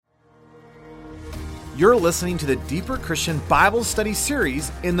You're listening to the Deeper Christian Bible Study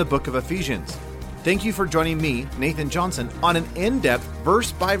series in the book of Ephesians. Thank you for joining me, Nathan Johnson, on an in-depth,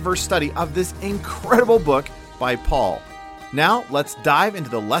 verse-by-verse study of this incredible book by Paul. Now, let's dive into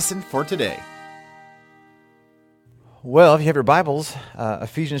the lesson for today. Well, if you have your Bibles,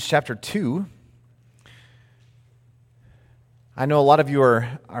 Ephesians chapter 2. I know a lot of you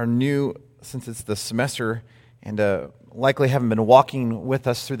are new since it's the semester and likely haven't been walking with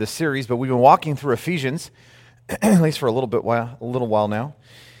us through the series, but we've been walking through Ephesians, at least for a little while now.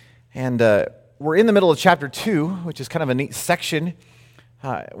 And we're in the middle of chapter 2, which is kind of a neat section.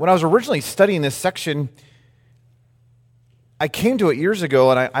 When I was originally studying this section, I came to it years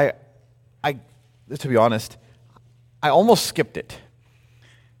ago, and I to be honest, I almost skipped it.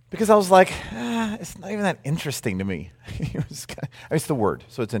 Because I was like, it's not even that interesting to me. It's the word,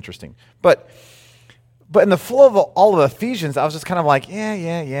 so it's interesting. But in the flow of all of Ephesians, I was just kind of like,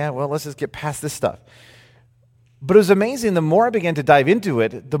 well, let's just get past this stuff. But it was amazing. The more I began to dive into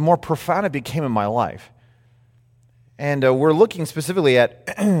it, the more profound it became in my life. And we're looking specifically at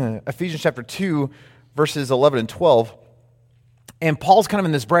Ephesians chapter 2, verses 11 and 12. And Paul's kind of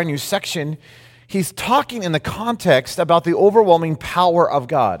in this brand new section. He's talking in the context about the overwhelming power of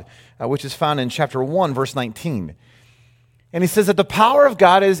God, which is found in chapter 1, verse 19. And he says that the power of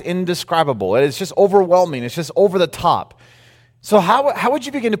God is indescribable. It's just overwhelming. It's just over the top. So how would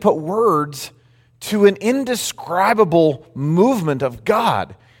you begin to put words to an indescribable movement of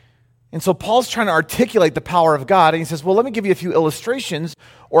God? And so Paul's trying to articulate the power of God. And he says, well, let me give you a few illustrations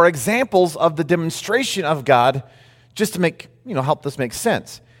or examples of the demonstration of God just to help this make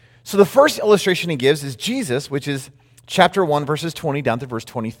sense. So the first illustration he gives is Jesus, which is chapter 1, verses 20 down to verse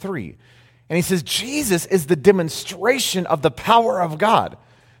 23. And he says, Jesus is the demonstration of the power of God.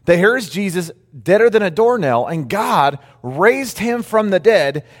 That here is Jesus, deader than a doornail, and God raised him from the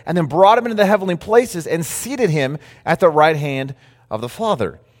dead and then brought him into the heavenly places and seated him at the right hand of the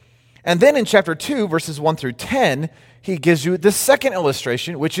Father. And then in chapter 2, verses 1 through 10, he gives you the second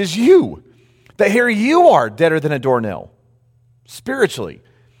illustration, which is you. That here you are deader than a doornail, spiritually.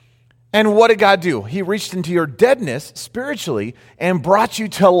 And what did God do? He reached into your deadness spiritually and brought you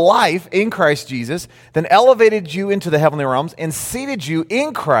to life in Christ Jesus, then elevated you into the heavenly realms and seated you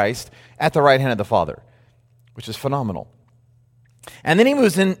in Christ at the right hand of the Father, which is phenomenal. And then he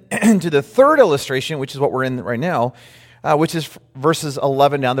moves into the third illustration, which is what we're in right now, which is verses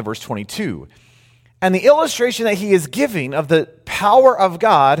 11 down to verse 22. And the illustration that he is giving of the power of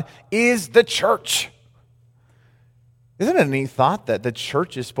God is the church. Isn't it a neat thought that the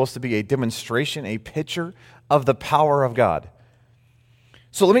church is supposed to be a demonstration, a picture of the power of God?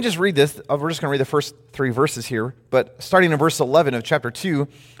 So let me just read this. We're just going to read the first three verses here. But starting in verse 11 of chapter 2,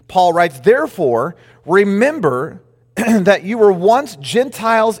 Paul writes, "Therefore, remember that you were once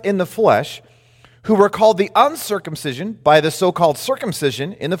Gentiles in the flesh, who were called the uncircumcision by the so-called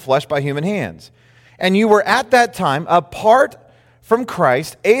circumcision in the flesh by human hands. And you were at that time apart from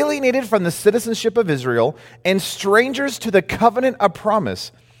Christ, alienated from the citizenship of Israel, and strangers to the covenant of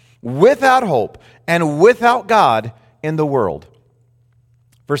promise, without hope and without God in the world."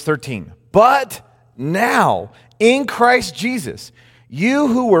 Verse 13, "But now, in Christ Jesus, you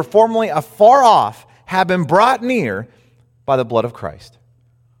who were formerly afar off have been brought near by the blood of Christ."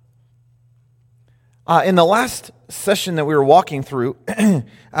 In the last session that we were walking through, we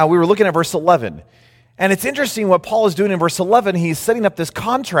were looking at verse 11. And it's interesting what Paul is doing in verse 11. He's setting up this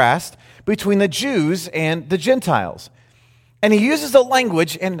contrast between the Jews and the Gentiles. And he uses the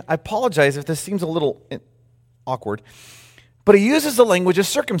language, and I apologize if this seems a little awkward, but he uses the language of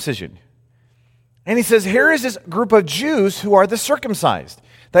circumcision. And he says, here is this group of Jews who are the circumcised,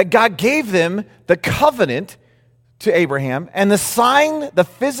 that God gave them the covenant to Abraham, and the sign, the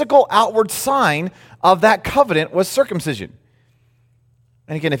physical outward sign of that covenant was circumcision.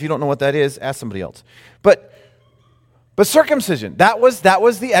 And again, if you don't know what that is, ask somebody else. But circumcision, that was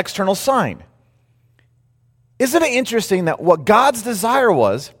the external sign. Isn't it interesting that what God's desire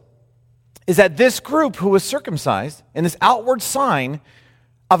is that this group who was circumcised, and this outward sign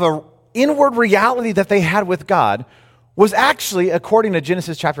of an inward reality that they had with God, was actually, according to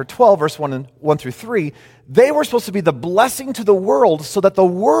Genesis chapter 12, verse 1 through 3, they were supposed to be the blessing to the world so that the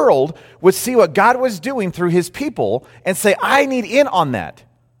world would see what God was doing through his people and say, I need in on that.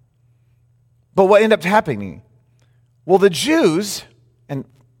 But what ended up happening? Well, the Jews, and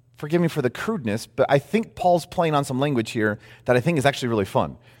forgive me for the crudeness, but I think Paul's playing on some language here that I think is actually really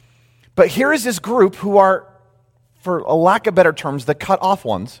fun. But here is this group who are, for a lack of better terms, the cut off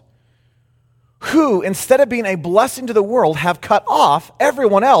ones, who, instead of being a blessing to the world, have cut off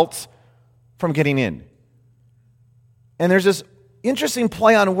everyone else from getting in. And there's this interesting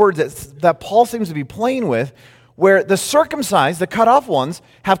play on words that Paul seems to be playing with, where the circumcised, the cut off ones,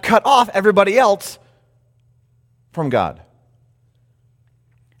 have cut off everybody else from God.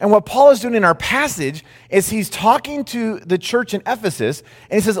 And what Paul is doing in our passage is he's talking to the church in Ephesus,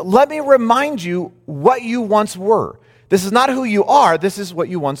 and he says, let me remind you what you once were. This is not who you are, this is what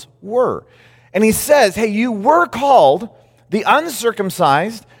you once were. And he says, hey, you were called the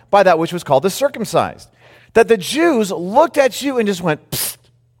uncircumcised by that which was called the circumcised. That the Jews looked at you and just went, psst,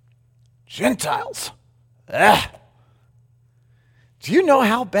 Gentiles. Ah. Do you know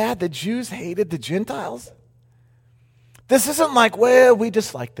how bad the Jews hated the Gentiles? This isn't like, well, we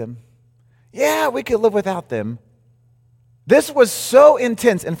dislike them. Yeah, we could live without them. This was so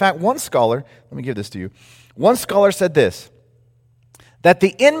intense. In fact, one scholar, let me give this to you. One scholar said this, that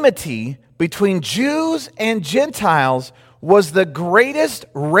the enmity between Jews and Gentiles was the greatest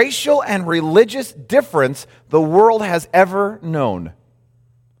racial and religious difference the world has ever known.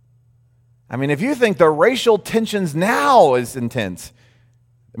 I mean, if you think the racial tensions now is intense,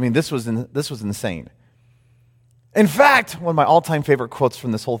 I mean, this was insane. In fact, one of my all-time favorite quotes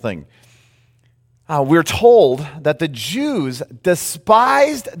from this whole thing, we're told that the Jews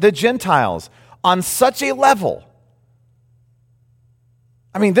despised the Gentiles on such a level.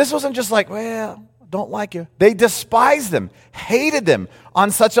 I mean, this wasn't just like, well, don't like you. They despised them, hated them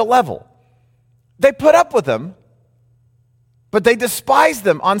on such a level. They put up with them, but they despised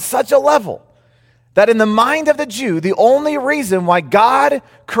them on such a level that in the mind of the Jew, the only reason why God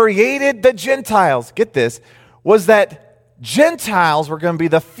created the Gentiles, get this, was that Gentiles were going to be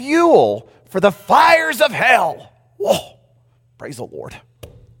the fuel for the fires of hell. Whoa, praise the Lord.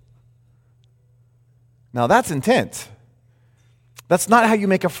 Now that's intense. That's not how you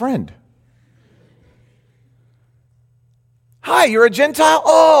make a friend. Hi, you're a Gentile?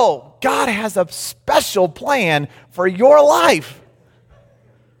 Oh, God has a special plan for your life.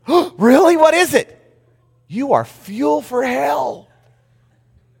 Really? What is it? You are fuel for hell.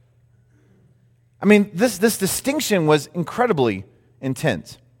 I mean, this distinction was incredibly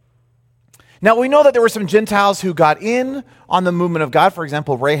intense. Now, we know that there were some Gentiles who got in on the movement of God. For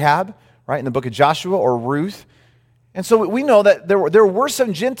example, Rahab, right, in the book of Joshua, or Ruth. And so we know that there were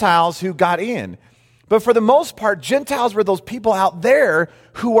some Gentiles who got in. But for the most part, Gentiles were those people out there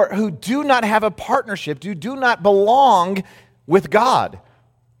who do not have a partnership, who do not belong with God.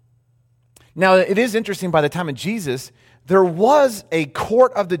 Now, it is interesting, by the time of Jesus, there was a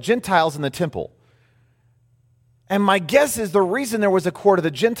court of the Gentiles in the temple. And my guess is the reason there was a court of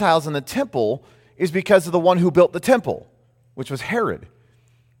the Gentiles in the temple is because of the one who built the temple, which was Herod.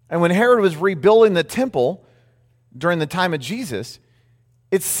 And when Herod was rebuilding the temple during the time of Jesus,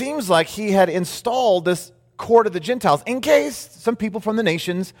 it seems like he had installed this court of the Gentiles in case some people from the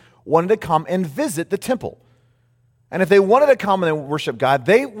nations wanted to come and visit the temple. And if they wanted to come and worship God,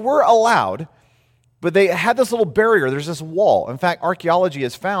 they were allowed, but they had this little barrier. There's this wall. In fact, archaeology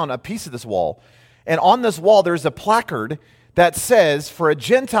has found a piece of this wall. And on this wall, there's a placard that says for a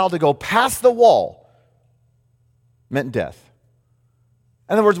Gentile to go past the wall meant death.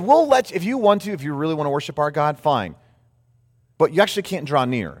 In other words, we'll let you, if you really want to worship our God, fine. But you actually can't draw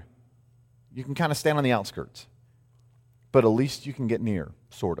near. You can kind of stand on the outskirts. But at least you can get near,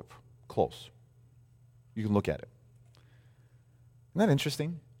 sort of, close. You can look at it. Isn't that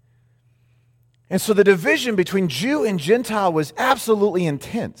interesting? And so the division between Jew and Gentile was absolutely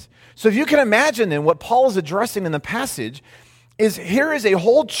intense. So if you can imagine then what Paul is addressing in the passage is here is a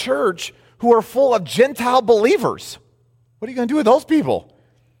whole church who are full of Gentile believers. What are you going to do with those people?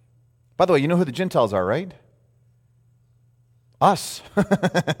 By the way, you know who the Gentiles are, right? Us.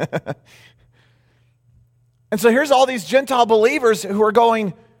 And so here's all these Gentile believers who are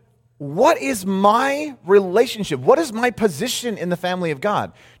going, what is my relationship? What is my position in the family of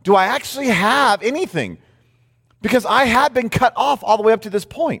God? Do I actually have anything? Because I have been cut off all the way up to this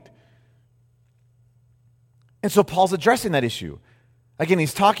point. And so Paul's addressing that issue. Again,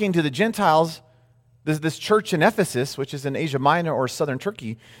 he's talking to the Gentiles, this church in Ephesus, which is in Asia Minor or southern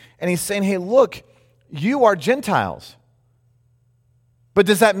Turkey, and he's saying, hey, look, you are Gentiles. But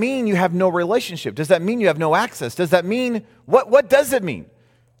does that mean you have no relationship? Does that mean you have no access? Does that mean, what does it mean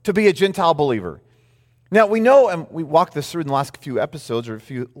to be a Gentile believer? Now, we know, and we walked this through in the last few episodes or a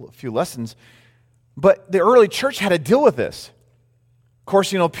few lessons, but the early church had to deal with this. Of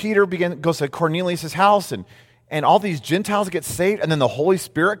course, Peter goes to Cornelius' house, and all these Gentiles get saved, and then the Holy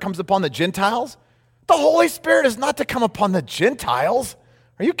Spirit comes upon the Gentiles. The Holy Spirit is not to come upon the Gentiles.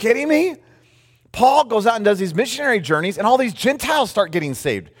 Are you kidding me? Paul goes out and does these missionary journeys, and all these Gentiles start getting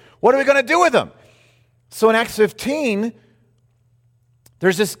saved. What are we going to do with them? So in Acts 15,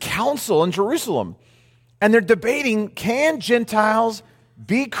 there's this council in Jerusalem, And they're debating, can Gentiles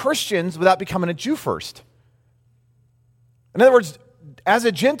be Christians without becoming a Jew first? In other words, as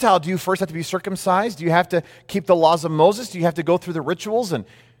a Gentile, do you first have to be circumcised? Do you have to keep the laws of Moses? Do you have to go through the rituals and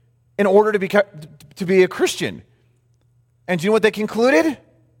in order to be a Christian? And do you know what they concluded?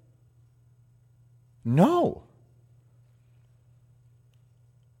 No.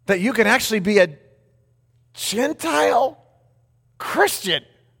 That you can actually be a Gentile Christian.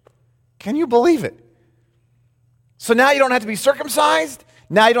 Can you believe it? So now you don't have to be circumcised.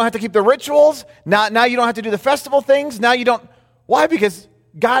 Now you don't have to keep the rituals. Now you don't have to do the festival things. Now you don't. Why? Because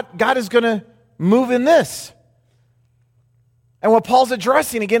God is going to move in this. And what Paul's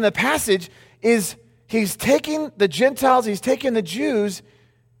addressing again in the passage is he's taking the Gentiles, he's taking the Jews,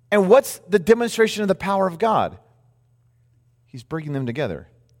 and what's the demonstration of the power of God? He's bringing them together.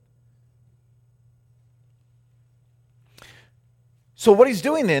 So what he's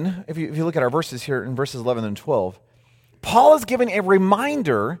doing then, if you look at our verses here in verses 11 and 12, Paul is giving a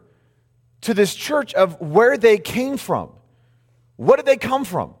reminder to this church of where they came from. What did they come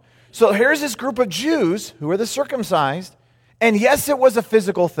from? So here's this group of Jews who are the circumcised, and yes, it was a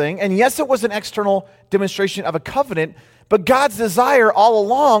physical thing, and yes, it was an external demonstration of a covenant, but God's desire all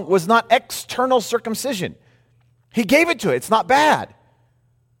along was not external circumcision. He gave it to it. It's not bad.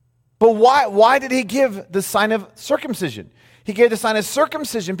 But why did he give the sign of circumcision? He gave the sign of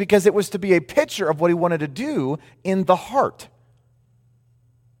circumcision because it was to be a picture of what he wanted to do in the heart.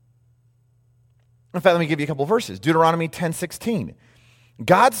 In fact, let me give you a couple verses. Deuteronomy 10:16.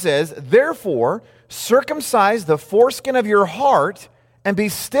 God says, therefore, circumcise the foreskin of your heart and be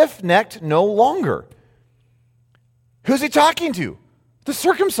stiff-necked no longer. Who's he talking to? The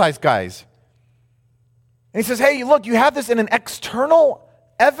circumcised guys. And he says, hey, look, you have this in an external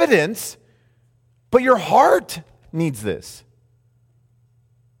evidence, but your heart needs this.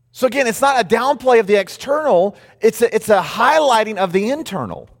 So again, it's not a downplay of the external, it's a highlighting of the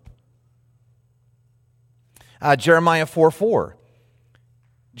internal. Jeremiah 4:4.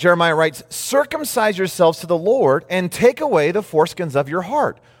 Jeremiah writes, circumcise yourselves to the Lord and take away the foreskins of your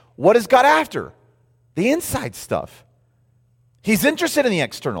heart. What is God after? The inside stuff. He's interested in the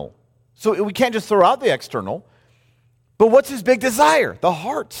external. So we can't just throw out the external. But what's his big desire? The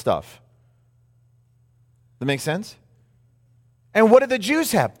heart stuff. That makes sense? And what did the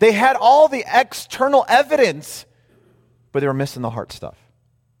Jews have? They had all the external evidence, but they were missing the heart stuff.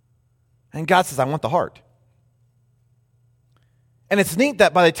 And God says, I want the heart. And it's neat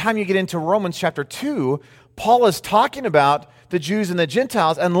that by the time you get into Romans chapter 2, Paul is talking about the Jews and the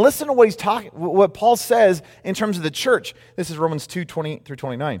Gentiles, and listen to what Paul says in terms of the church. This is Romans 2:20 through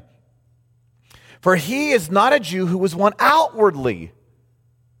 29. For he is not a Jew who was one outwardly,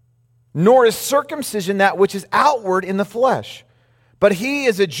 nor is circumcision that which is outward in the flesh. But he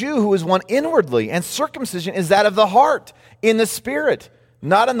is a Jew who is one inwardly, and circumcision is that of the heart, in the spirit,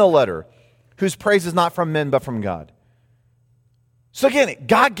 not in the letter, whose praise is not from men but from God. So again,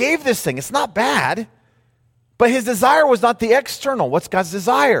 God gave this thing. It's not bad, but his desire was not the external. What's God's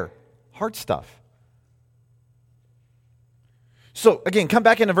desire? Heart stuff. So again, come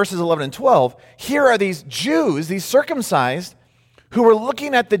back into verses 11 and 12. Here are these Jews, these circumcised, who were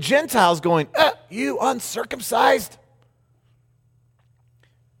looking at the Gentiles going, you uncircumcised.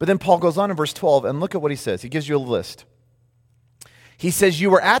 But then Paul goes on in verse 12, and look at what he says. He gives you a list. He says, you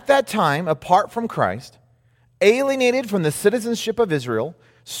were at that time apart from Christ, alienated from the citizenship of Israel,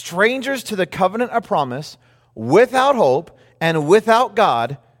 strangers to the covenant of promise, without hope and without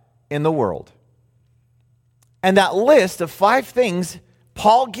God in the world. And that list of 5 things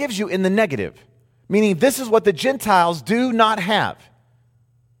Paul gives you in the negative, meaning this is what the Gentiles do not have.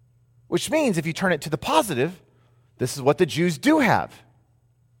 Which means if you turn it to the positive, this is what the Jews do have.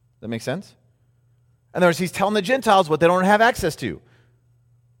 That makes sense? In other words, he's telling the Gentiles what they don't have access to.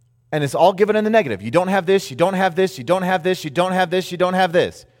 And it's all given in the negative. You don't have this, you don't have this, you don't have this, you don't have this, you don't have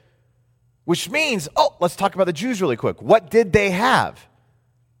this. Which means, let's talk about the Jews really quick. What did they have?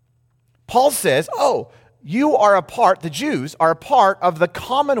 Paul says, the Jews are a part of the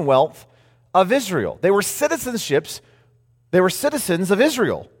commonwealth of Israel. They were citizens of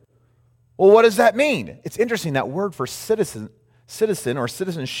Israel. Well, what does that mean? It's interesting, that word for citizen or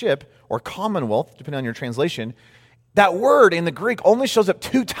citizenship or commonwealth, depending on your translation, that word in the Greek only shows up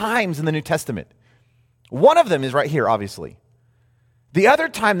 2 times in the New Testament. One of them is right here, obviously. The other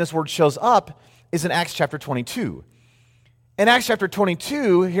time this word shows up is in Acts chapter 22. In Acts chapter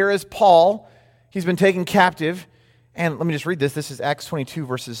 22, here is Paul. He's been taken captive. And let me just read this. This is Acts 22,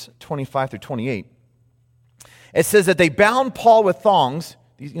 verses 25 through 28. It says that they bound Paul with thongs,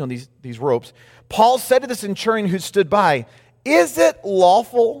 these ropes. Paul said to the centurion who stood by, is it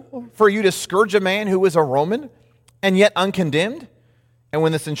lawful for you to scourge a man who is a Roman and yet uncondemned? And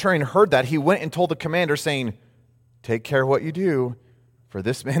when the centurion heard that, he went and told the commander, saying, take care what you do, for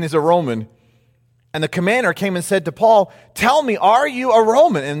this man is a Roman. And the commander came and said to Paul, tell me, are you a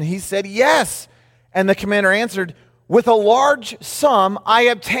Roman? And he said, yes. And the commander answered, with a large sum I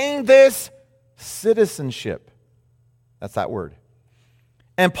obtained this citizenship. That's that word.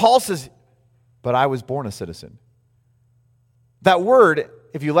 And Paul says, but I was born a citizen. That word,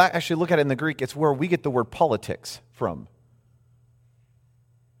 if you actually look at it in the Greek, it's where we get the word politics from.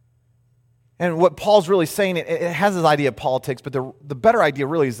 And what Paul's really saying, it has this idea of politics, but the better idea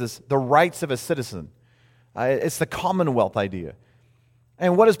really is this, the rights of a citizen. It's the Commonwealth idea.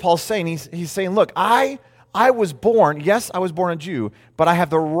 And what is Paul saying? He's saying, look, I was born, yes, I was born a Jew, but I have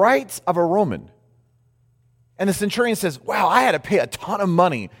the rights of a Roman. And the centurion says, wow, I had to pay a ton of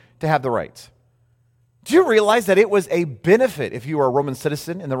money to have the rights. Do you realize that it was a benefit if you were a Roman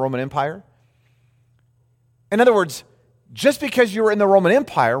citizen in the Roman Empire? In other words, just because you were in the Roman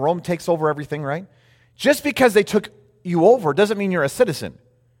Empire, Rome takes over everything, right? Just because they took you over doesn't mean you're a citizen.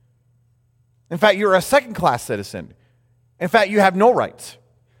 In fact, you're a second-class citizen. In fact, you have no rights.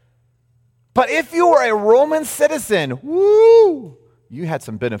 But if you were a Roman citizen, woo, you had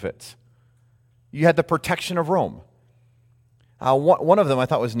some benefits. You had the protection of Rome. One of them I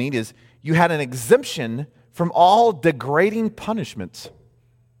thought was neat is you had an exemption from all degrading punishments.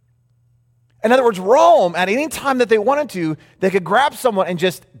 In other words, Rome, at any time that they wanted to, they could grab someone and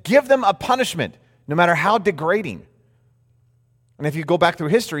just give them a punishment, no matter how degrading. And if you go back through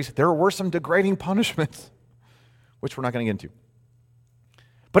histories, there were some degrading punishments, which we're not going to get into.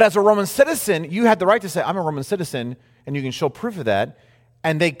 But as a Roman citizen, you had the right to say, I'm a Roman citizen, and you can show proof of that.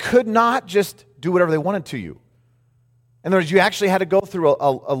 And they could not just do whatever they wanted to you. In other words, you actually had to go through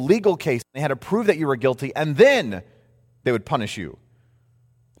a legal case. They had to prove that you were guilty, and then they would punish you.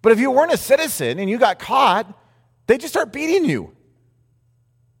 But if you weren't a citizen and you got caught, they'd just start beating you.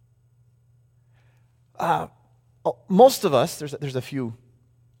 Most of us, there's a few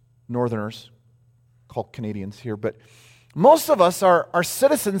northerners called Canadians here, but most of us are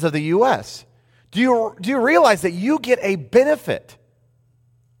citizens of the U.S. Do you realize that you get a benefit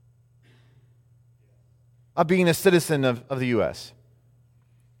of being a citizen of the U.S.?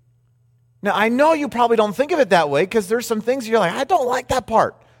 Now, I know you probably don't think of it that way because there's some things you're like, I don't like that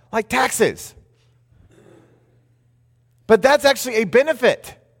part, like taxes. But that's actually a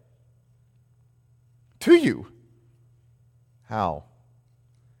benefit to you. How?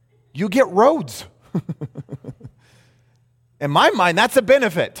 You get roads. In my mind, that's a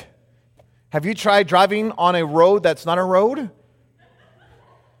benefit. Have you tried driving on a road that's not a road?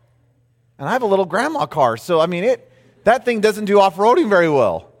 And I have a little grandma car, so I mean, that thing doesn't do off-roading very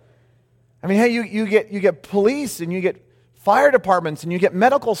well. I mean, hey, you get police and you get fire departments and you get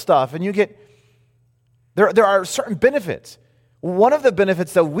medical stuff and you get there are certain benefits. One of the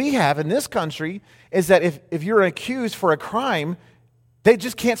benefits that we have in this country is that if you're accused for a crime, they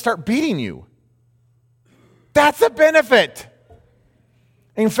just can't start beating you. That's a benefit.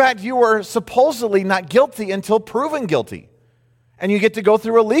 In fact, you were supposedly not guilty until proven guilty. And you get to go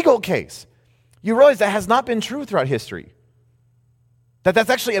through a legal case. You realize that has not been true throughout history. That's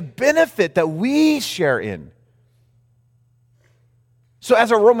actually a benefit that we share in. So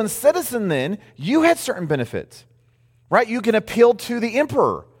as a Roman citizen then, you had certain benefits, right? You can appeal to the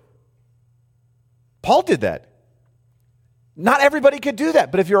emperor. Paul did that. Not everybody could do that,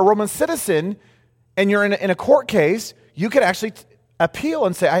 but if you're a Roman citizen and you're in a court case, you could actually appeal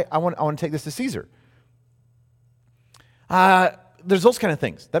and say, I want to take this to Caesar. There's those kind of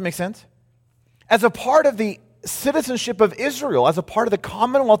things. That makes sense? As a part of the citizenship of Israel, as a part of the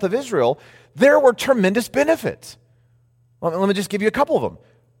Commonwealth of Israel, there were tremendous benefits. Let me just give you a couple of them.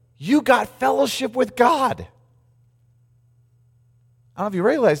 You got fellowship with God. I don't know if you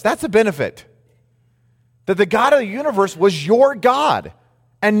realize that's a benefit. That the God of the universe was your God,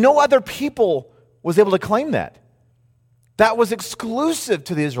 and no other people was able to claim that. That was exclusive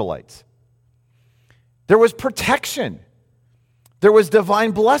to the Israelites. There was protection. There was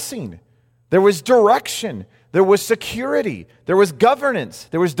divine blessing. There was direction. There was security. There was governance.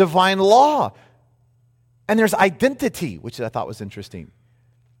 There was divine law. And there's identity, which I thought was interesting.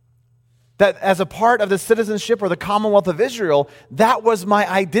 That as a part of the citizenship or the Commonwealth of Israel, that was my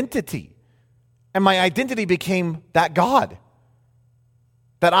identity. And my identity became that God.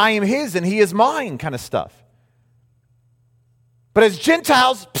 That I am His and He is mine kind of stuff. But as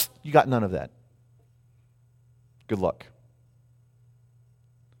Gentiles, you got none of that. Good luck.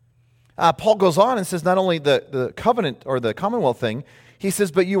 Paul goes on and says not only the covenant or the Commonwealth thing, he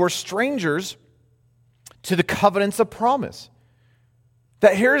says, but you are strangers to the covenants of promise.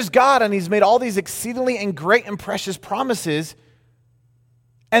 That here's God, and he's made all these exceedingly and great and precious promises,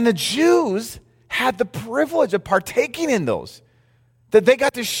 and the Jews had the privilege of partaking in those, that they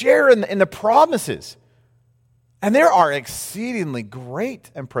got to share in the promises. And there are exceedingly great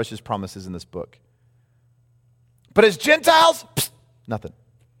and precious promises in this book. But as Gentiles, nothing.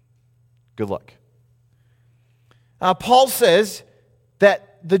 Good luck. Paul says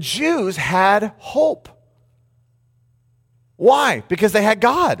that the Jews had hope. Why? Because they had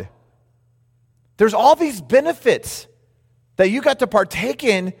God. There's all these benefits that you got to partake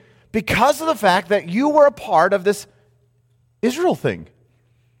in because of the fact that you were a part of this Israel thing.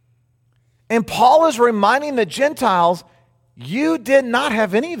 And Paul is reminding the Gentiles, you did not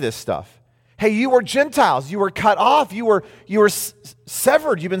have any of this stuff. Hey, you were Gentiles. You were cut off. You were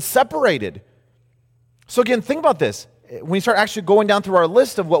severed. You've been separated. So again, think about this. When you start actually going down through our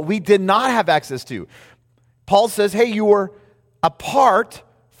list of what we did not have access to, Paul says, hey, you were apart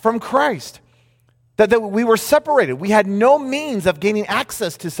from Christ. That we were separated. We had no means of gaining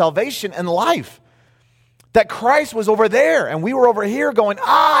access to salvation and life. That Christ was over there and we were over here going,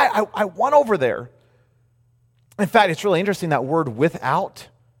 I want over there. In fact, it's really interesting, that word without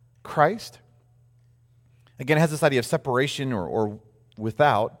Christ. Again, it has this idea of separation or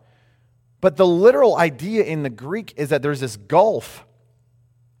without. But the literal idea in the Greek is that there's this gulf.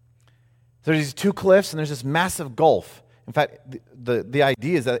 There's these two cliffs and there's this massive gulf. In fact, the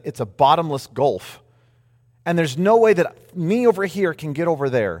idea is that it's a bottomless gulf. And there's no way that me over here can get over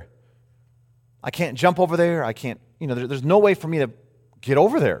there. I can't jump over there. I can't, there's no way for me to get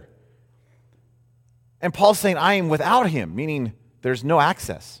over there. And Paul's saying, I am without him, meaning there's no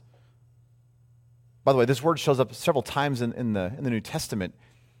access. By the way, this word shows up several times in the New Testament.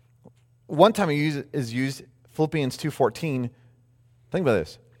 One time it is used, Philippians 2:14. Think about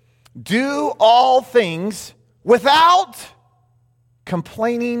this. Do all things without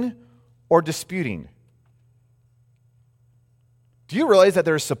complaining or disputing. Do you realize that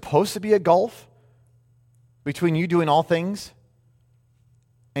there's supposed to be a gulf between you doing all things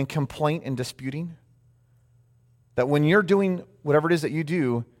and complaint and disputing? That when you're doing whatever it is that you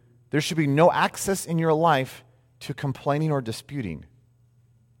do, there should be no access in your life to complaining or disputing.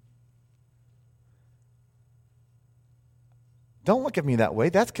 Don't look at me that way.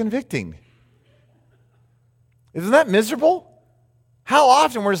 That's convicting. Isn't that miserable? How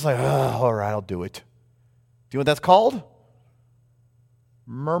often we're just like, all right, I'll do it. Do you know what that's called?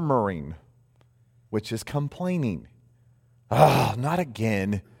 Murmuring, which is complaining. Oh, not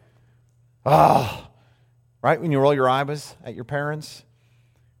again. Oh, right? When you roll your eyes at your parents,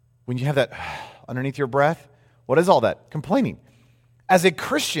 when you have that underneath your breath, what is all that? Complaining. As a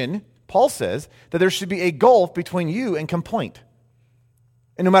Christian, Paul says that there should be a gulf between you and complaint.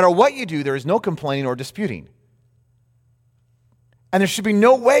 And no matter what you do, there is no complaining or disputing. And there should be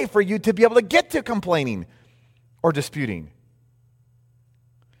no way for you to be able to get to complaining or disputing.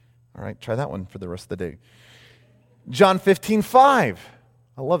 All right, try that one for the rest of the day. John 15:5.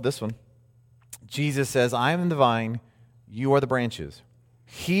 I love this one. Jesus says, I am the vine, you are the branches.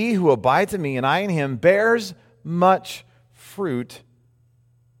 He who abides in me and I in him bears much fruit,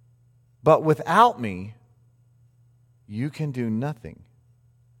 but without me, you can do nothing.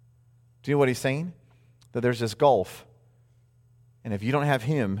 Do you know what he's saying? That there's this gulf, and if you don't have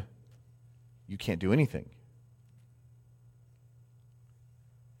him, you can't do anything.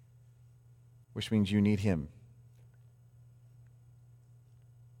 Which means you need him.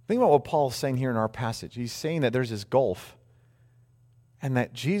 Think about what Paul is saying here in our passage. He's saying that there's this gulf, and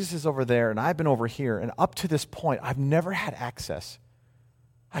that Jesus is over there, and I've been over here, and up to this point, I've never had access.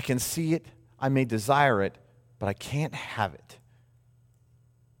 I can see it, I may desire it, but I can't have it.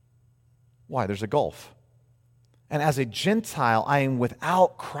 Why? There's a gulf. And as a Gentile, I am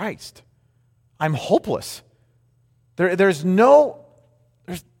without Christ. I'm hopeless. There's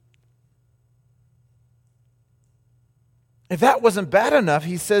if that wasn't bad enough,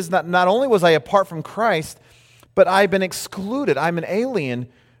 he says that not only was I apart from Christ, but I've been excluded. I'm an alien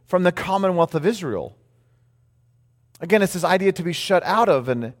from the commonwealth of Israel. Again, it's this idea to be shut out of,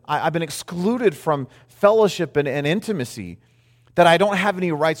 and I've been excluded from fellowship and intimacy, that I don't have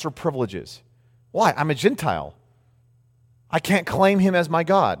any rights or privileges. Why? I'm a Gentile. I can't claim him as my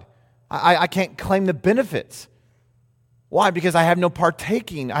God. I can't claim the benefits. Why? Because I have no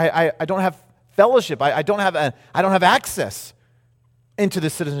partaking. I don't have fellowship. I don't have access into the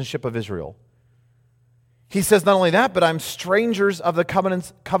citizenship of Israel. He says not only that, but I'm strangers of the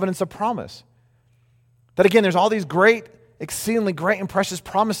covenants of promise. That again, there's all these great, exceedingly great and precious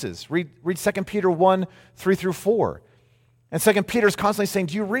promises. Read 2 Peter 1, 3 through 4. And Second Peter is constantly saying,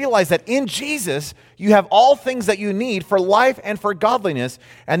 do you realize that in Jesus, you have all things that you need for life and for godliness?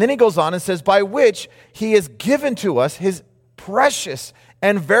 And then he goes on and says, by which he has given to us his precious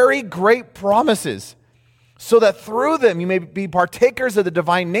and very great promises, so that through them you may be partakers of the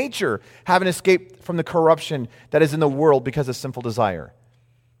divine nature, having escaped from the corruption that is in the world because of sinful desire.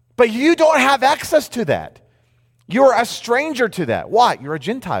 But you don't have access to that. You're a stranger to that. Why? You're a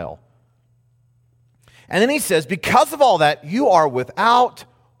Gentile. And then he says, because of all that, you are without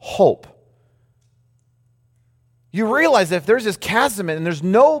hope. You realize that if there's this chasm and there's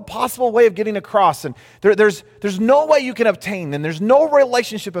no possible way of getting across, and there's no way you can obtain, and there's no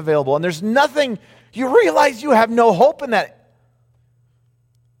relationship available, and there's nothing, you realize you have no hope in that.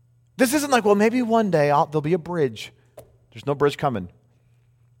 This isn't like, well, maybe one day there'll be a bridge. There's no bridge coming.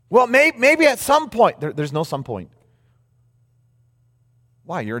 Well, maybe at some point. There's no some point.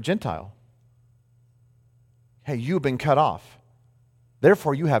 Why? You're a Gentile. Hey, you've been cut off.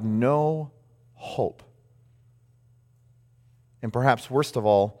 Therefore, you have no hope. And perhaps worst of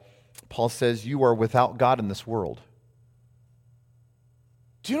all, Paul says you are without God in this world.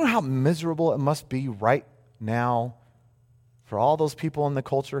 Do you know how miserable it must be right now for all those people in the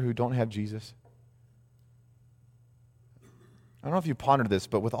culture who don't have Jesus? I don't know if you pondered this,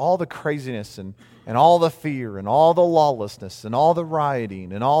 but with all the craziness and all the fear and all the lawlessness and all the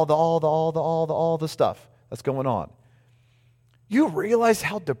rioting and all the stuff that's going on, you realize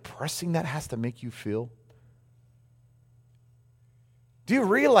how depressing that has to make you feel? Do you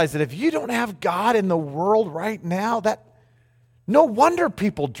realize that if you don't have God in the world right now, that no wonder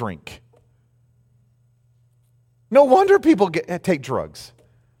people drink. No wonder people take drugs.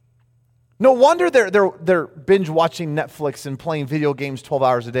 No wonder they're binge watching Netflix and playing video games 12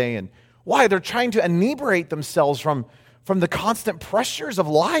 hours a day. And why? They're trying to inebriate themselves from the constant pressures of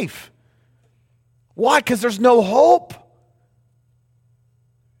life. Why? Because there's no hope.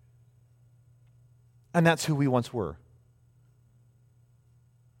 And that's who we once were.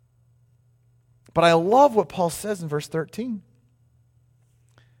 But I love what Paul says in verse 13.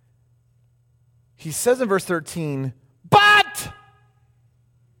 He says in verse 13, but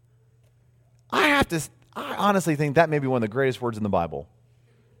I honestly think that may be one of the greatest words in the Bible.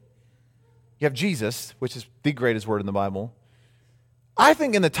 You have Jesus, which is the greatest word in the Bible. I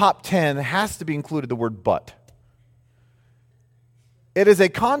think in the top 10 has to be included the word but. It is a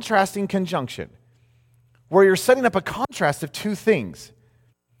contrasting conjunction where you're setting up a contrast of two things.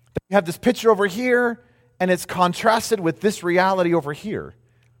 You have this picture over here, and it's contrasted with this reality over here.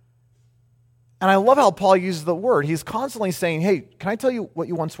 And I love how Paul uses the word. He's constantly saying, hey, can I tell you what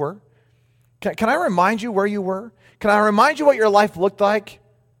you once were? Can I remind you where you were? Can I remind you what your life looked like?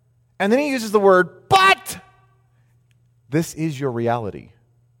 And then he uses the word, but this is your reality.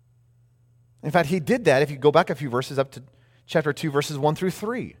 In fact, he did that if you go back a few verses up to chapter 2, verses 1 through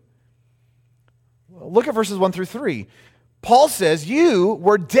 3. Look at verses 1 through 3. Paul says, you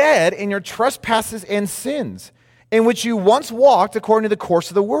were dead in your trespasses and sins, in which you once walked according to the course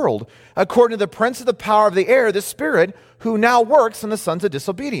of the world, according to the prince of the power of the air, the Spirit, who now works in the sons of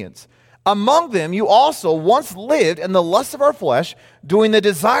disobedience. Among them you also once lived in the lusts of our flesh, doing the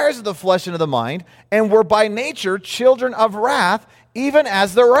desires of the flesh and of the mind, and were by nature children of wrath, even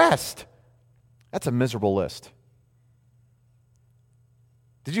as the rest. That's a miserable list.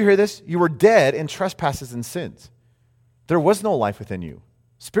 Did you hear this? You were dead in trespasses and sins. There was no life within you,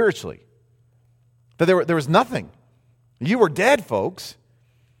 spiritually. There was nothing. You were dead, folks.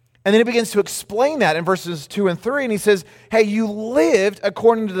 And then he begins to explain that in verses 2 and 3, and he says, hey, you lived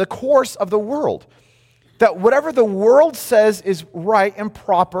according to the course of the world. That whatever the world says is right and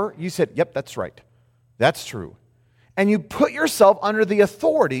proper, you said, yep, that's right. That's true. And you put yourself under the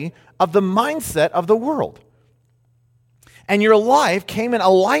authority of the mindset of the world. And your life came in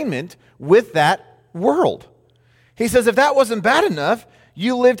alignment with that world. He says, if that wasn't bad enough,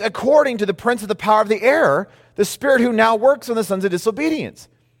 you lived according to the prince of the power of the air, the spirit who now works on the sons of disobedience.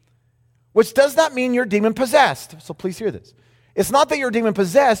 Which does not mean you're demon-possessed. So please hear this. It's not that you're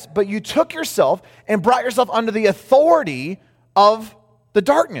demon-possessed, but you took yourself and brought yourself under the authority of the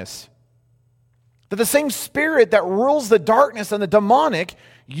darkness. That the same spirit that rules the darkness and the demonic,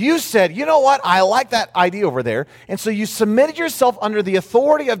 you said, you know what, I like that idea over there. And so you submitted yourself under the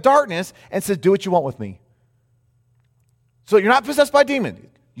authority of darkness and said, do what you want with me. So you're not possessed by demon,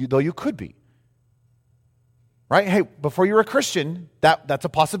 though you could be. Right? Hey, before you're a Christian, that's a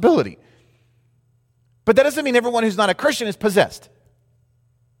possibility. But that doesn't mean everyone who's not a Christian is possessed.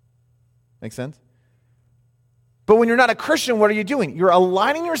 Make sense? But when you're not a Christian, what are you doing? You're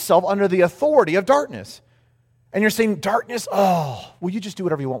aligning yourself under the authority of darkness. And you're saying, darkness, will you just do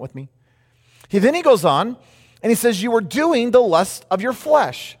whatever you want with me? Then he goes on, And he says, you were doing the lust of your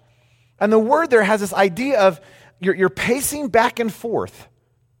flesh. And the word there has this idea of you're pacing back and forth.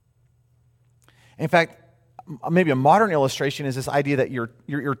 In fact, maybe a modern illustration is this idea that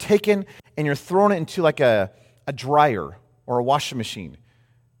you're taken and you're thrown into like a dryer or a washing machine.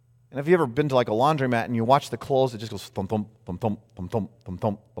 And have you ever been to like a laundromat and you watch the clothes, it just goes thump, thump, thump, thump, thump, thump, thump,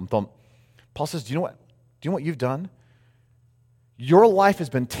 thump, thump, thump. Paul says, do you know what you've done? Your life has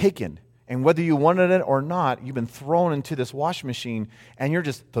been taken, and whether you wanted it or not, you've been thrown into this washing machine, and you're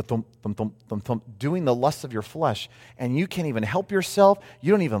just thump, thump, thump, thump, thump, thump, doing the lusts of your flesh, and you can't even help yourself.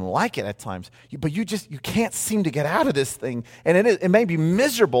 You don't even like it at times, but you can't seem to get out of this thing, and it may be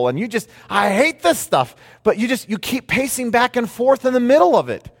miserable, and I hate this stuff, but you keep pacing back and forth in the middle of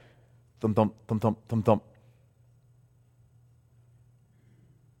it. Thump, thump, thump, thump, thump, thump.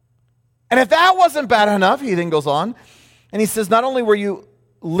 And if that wasn't bad enough, he then goes on, and he says, not only were you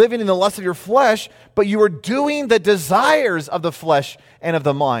living in the lust of your flesh, but you were doing the desires of the flesh and of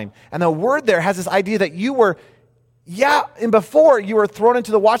the mind. And the word there has this idea that you were, and before you were thrown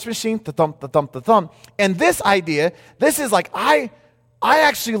into the washing machine, the thump, the thump, the thump. And this idea, this is like, I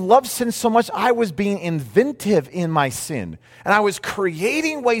actually love sin so much, I was being inventive in my sin. And I was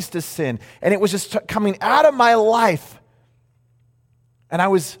creating ways to sin. And it was just coming out of my life. And I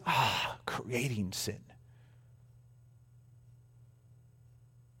was creating sin.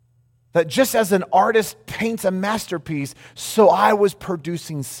 That just as an artist paints a masterpiece, so I was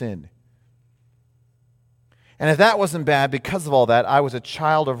producing sin. And if that wasn't bad, because of all that, I was a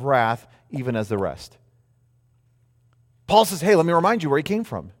child of wrath, even as the rest. Paul says, hey, let me remind you where he came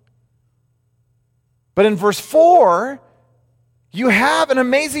from. But in verse 4, you have an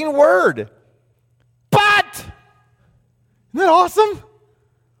amazing word. But! Isn't that awesome?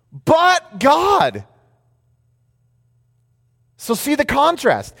 But God. So see the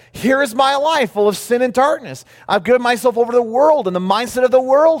contrast. Here is my life full of sin and darkness. I've given myself over to the world and the mindset of the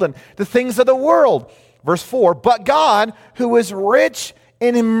world and the things of the world. Verse 4, but God, who is rich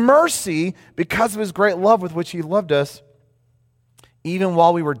in mercy because of his great love with which he loved us, even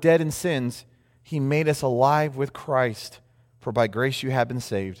while we were dead in sins, he made us alive with Christ. For by grace you have been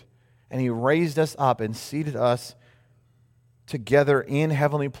saved. And he raised us up and seated us together in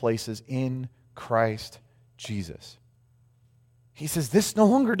heavenly places in Christ Jesus. He says, this no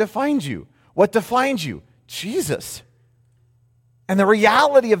longer defines you. What defines you? Jesus. And the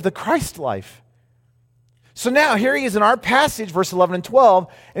reality of the Christ life. So now, here he is in our passage, verse 11 and 12,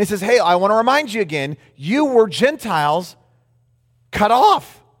 and he says, hey, I want to remind you again, you were Gentiles cut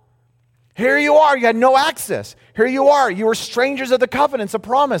off. Here you are, you had no access. Here you are, you were strangers of the covenants of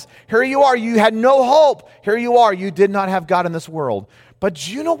promise. Here you are, you had no hope. Here you are, you did not have God in this world. But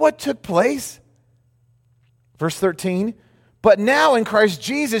do you know what took place? Verse 13, but now in Christ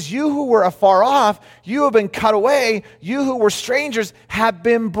Jesus, you who were afar off, you have been cut away. You who were strangers have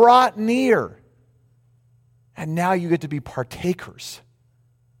been brought near. And now you get to be partakers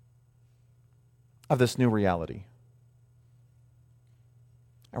of this new reality.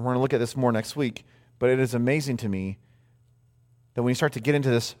 And we're going to look at this more next week, but it is amazing to me that when you start to get into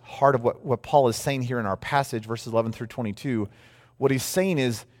this heart of what Paul is saying here in our passage, verses 11 through 22, what he's saying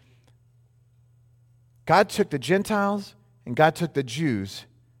is God took the Gentiles and God took the Jews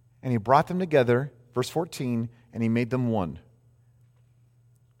and he brought them together, verse 14, and he made them one.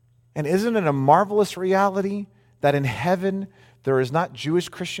 And isn't it a marvelous reality that in heaven there is not Jewish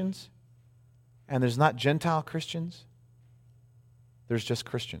Christians and there's not Gentile Christians? There's just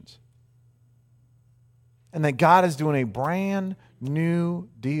Christians. And that God is doing a brand new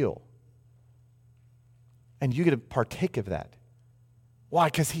deal. And you get to partake of that. Why?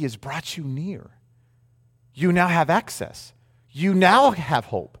 Because he has brought you near. You now have access. You now have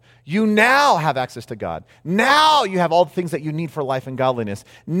hope. You now have access to God. Now you have all the things that you need for life and godliness.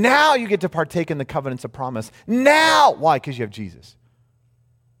 Now you get to partake in the covenants of promise. Now, why? Because you have Jesus.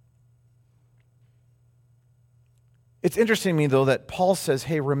 It's interesting to me, though, that Paul says,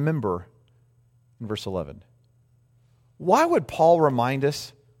 hey, remember, in verse 11. Why would Paul remind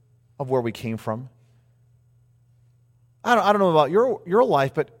us of where we came from? I don't know about your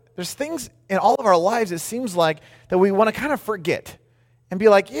life, but there's things in all of our lives, it seems like, that we want to kind of forget and be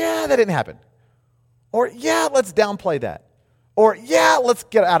like, yeah, that didn't happen. Or, yeah, let's downplay that. Or, yeah, let's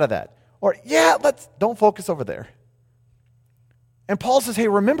get out of that. Or, yeah, don't focus over there. And Paul says, hey,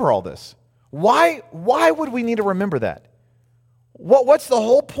 remember all this. Why would we need to remember that? What's the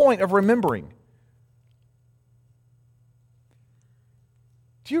whole point of remembering?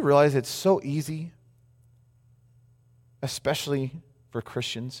 Do you realize it's so easy, especially for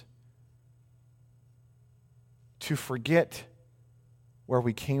Christians, to forget where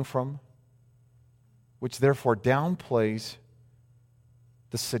we came from which therefore downplays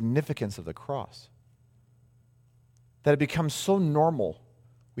the significance of the cross. That it becomes so normal.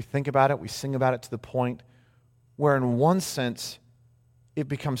 We think about it, we sing about it to the point where in one sense, it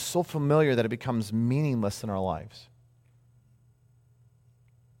becomes so familiar that it becomes meaningless in our lives.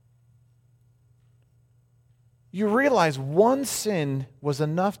 You realize one sin was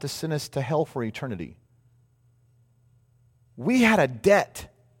enough to send us to hell for eternity. We had a debt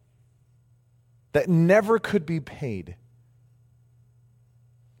that never could be paid.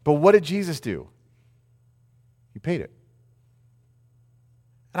 But what did Jesus do? He paid it.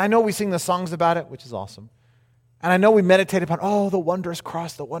 And I know we sing the songs about it, which is awesome. And I know we meditate upon, oh, the wondrous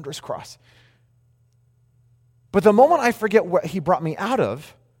cross, the wondrous cross. But the moment I forget what he brought me out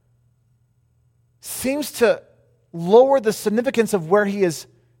of seems to lower the significance of where he is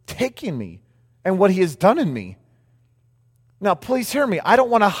taking me and what he has done in me. Now, please hear me. I don't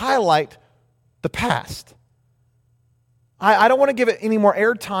want to highlight the past. I don't want to give it any more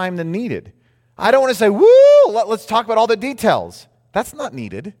airtime than needed. I don't want to say, woo, let's talk about all the details. That's not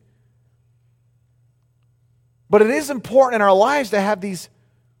needed. But it is important in our lives to have these,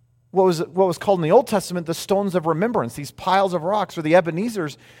 what was called in the Old Testament, the stones of remembrance, these piles of rocks or the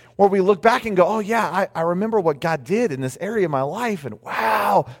Ebenezers, where we look back and go, oh yeah, I remember what God did in this area of my life, and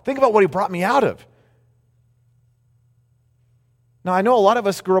wow, think about what he brought me out of. Now, I know a lot of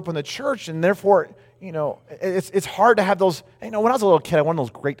us grew up in the church, and therefore, it's hard to have those. When I was a little kid, I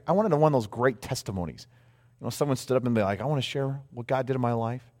wanted one of those great testimonies. Someone stood up and be like, I want to share what God did in my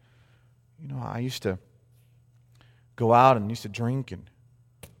life. I used to go out and used to drink and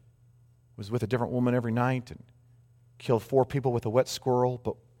was with a different woman every night and killed 4 people with a wet squirrel.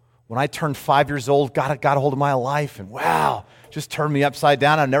 But when I turned 5 years old, God got a hold of my life, and wow, just turned me upside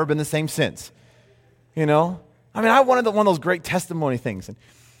down. I've never been the same since. I wanted one of those great testimony things.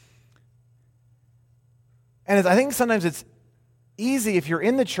 And I think sometimes it's easy if you're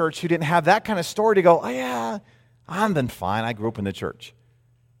in the church who didn't have that kind of story to go, oh yeah, I'm been fine. I grew up in the church.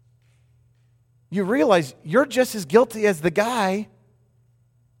 You realize you're just as guilty as the guy.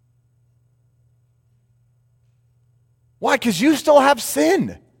 Why? Because you still have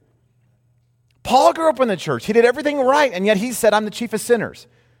sin. Paul grew up in the church. He did everything right, and yet he said, I'm the chief of sinners.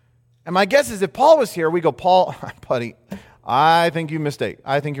 And my guess is if Paul was here, we go, Paul, buddy, I think you're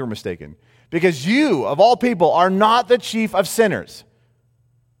mistaken. Because you, of all people, are not the chief of sinners.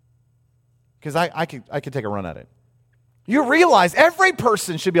 Because I could take a run at it. You realize every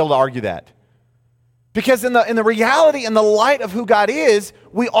person should be able to argue that. Because in the reality and the light of who God is,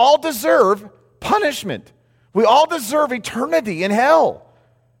 we all deserve punishment. We all deserve eternity in hell.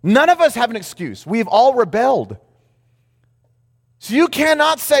 None of us have an excuse. We've all rebelled. So you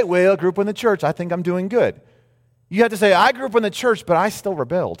cannot say, well, I grew up in the church, I think I'm doing good. You have to say, I grew up in the church, but I still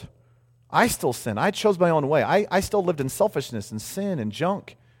rebelled. I still sinned. I chose my own way. I still lived in selfishness and sin and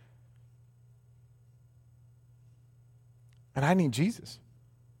junk. And I need Jesus.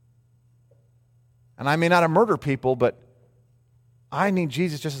 And I may not have murdered people, but I need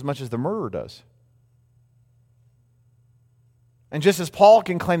Jesus just as much as the murderer does. And just as Paul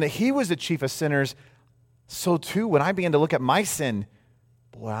can claim that he was the chief of sinners, so too, when I begin to look at my sin,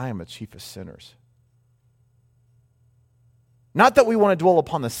 boy, I am a chief of sinners. Not that we want to dwell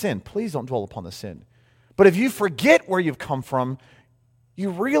upon the sin. Please don't dwell upon the sin. But if you forget where you've come from,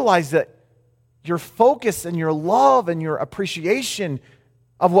 you realize that your focus and your love and your appreciation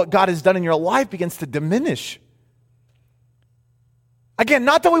of what God has done in your life begins to diminish. Again,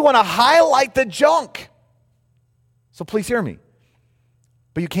 not that we want to highlight the junk. So please hear me.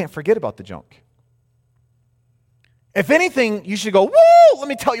 But you can't forget about the junk. If anything, you should go, woo, let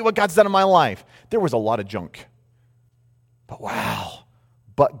me tell you what God's done in my life. There was a lot of junk. But wow,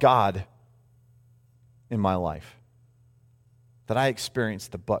 but God in my life. That I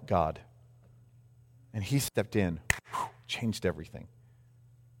experienced the but God. And he stepped in, changed everything.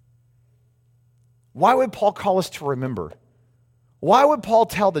 Why would Paul call us to remember? Why would Paul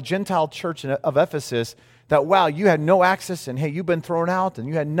tell the Gentile church of Ephesus that, wow, you had no access and hey, you've been thrown out and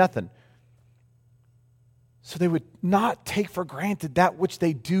you had nothing? So they would not take for granted that which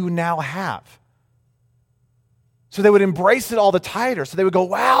they do now have. So they would embrace it all the tighter. So they would go,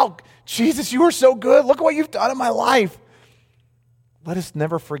 wow, Jesus, you are so good. Look at what you've done in my life. Let us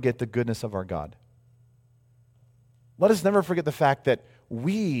never forget the goodness of our God. Let us never forget the fact that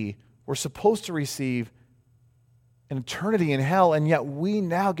we were supposed to receive an eternity in hell, and yet we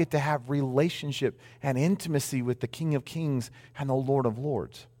now get to have relationship and intimacy with the King of Kings and the Lord of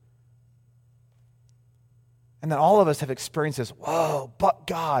Lords. And that all of us have experienced this, whoa, but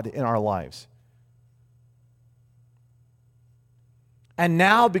God in our lives. And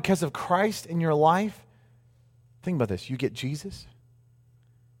now, because of Christ in your life, Think about this. You get Jesus.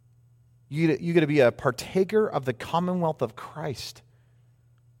 You get to be a partaker of the commonwealth of Christ,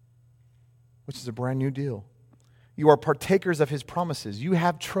 which is a brand new deal. You are partakers of his promises. You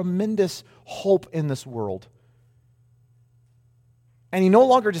have tremendous hope in this world. And you no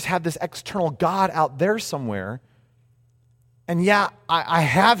longer just have this external God out there somewhere. And yeah, I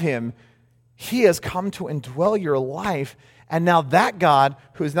have him. He has come to indwell your life. And now that God,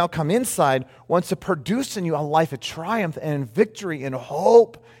 who has now come inside, wants to produce in you a life of triumph and victory and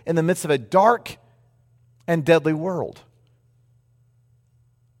hope in the midst of a dark and deadly world.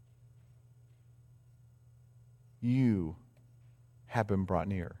 You have been brought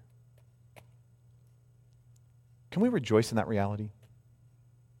near. Can we rejoice in that reality?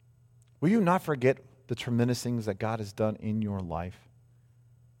 Will you not forget the tremendous things that God has done in your life?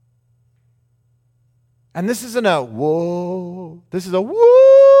 And this isn't a whoa, this is a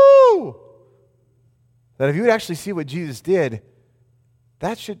woo! That if you would actually see what Jesus did,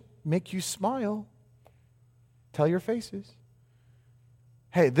 that should make you smile. Tell your faces.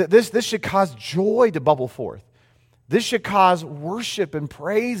 Hey, this should cause joy to bubble forth. This should cause worship and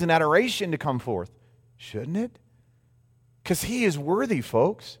praise and adoration to come forth. Shouldn't it? Because he is worthy,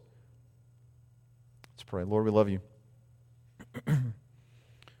 folks. Let's pray. Lord, we love you.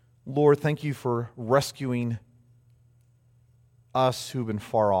 Lord, thank you for rescuing us who've been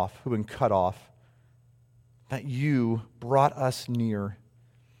far off, who've been cut off, that you brought us near,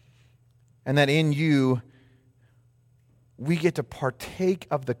 and that in you we get to partake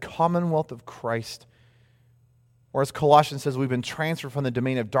of the commonwealth of Christ. Or as Colossians says, we've been transferred from the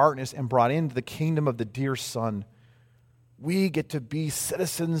domain of darkness and brought into the kingdom of the dear Son. We get to be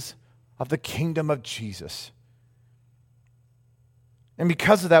citizens of the kingdom of Jesus. And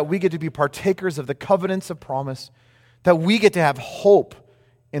because of that, we get to be partakers of the covenants of promise, that we get to have hope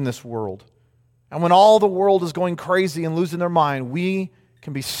in this world. And when all the world is going crazy and losing their mind, we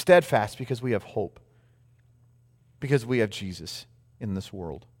can be steadfast because we have hope, because we have Jesus in this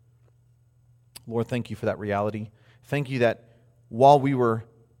world. Lord, thank you for that reality. Thank you that while we were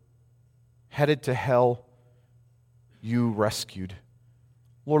headed to hell, you rescued.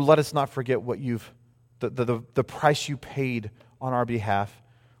 Lord, let us not forget what the price you paid on our behalf.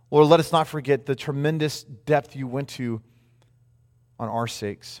 Lord, let us not forget the tremendous depth you went to on our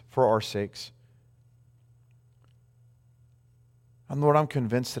sakes, for our sakes. And Lord, I'm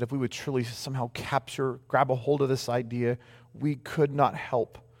convinced that if we would truly somehow grab a hold of this idea, we could not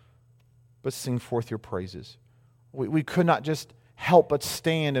help but sing forth your praises. We could not just help but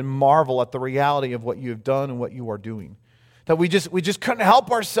stand and marvel at the reality of what you have done and what you are doing. That we just couldn't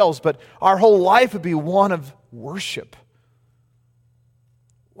help ourselves, but our whole life would be one of worship.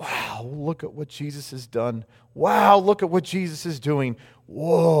 Wow, look at what Jesus has done. Wow, look at what Jesus is doing.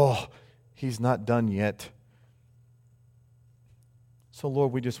 Whoa, he's not done yet. So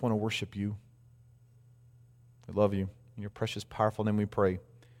Lord, we just want to worship you. We love you. In your precious, powerful name we pray.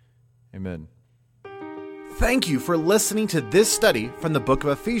 Amen. Thank you for listening to this study from the book of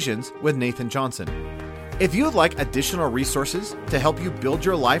Ephesians with Nathan Johnson. If you would like additional resources to help you build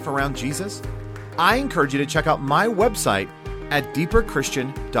your life around Jesus, I encourage you to check out my website at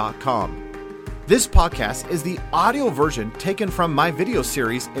deeperchristian.com. This podcast is the audio version taken from my video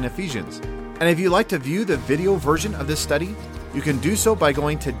series in Ephesians. And if you'd like to view the video version of this study, you can do so by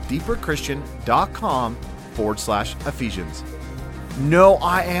going to deeperchristian.com/Ephesians. Know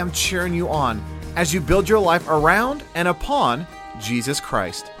I am cheering you on as you build your life around and upon Jesus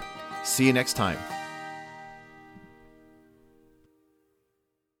Christ. See you next time.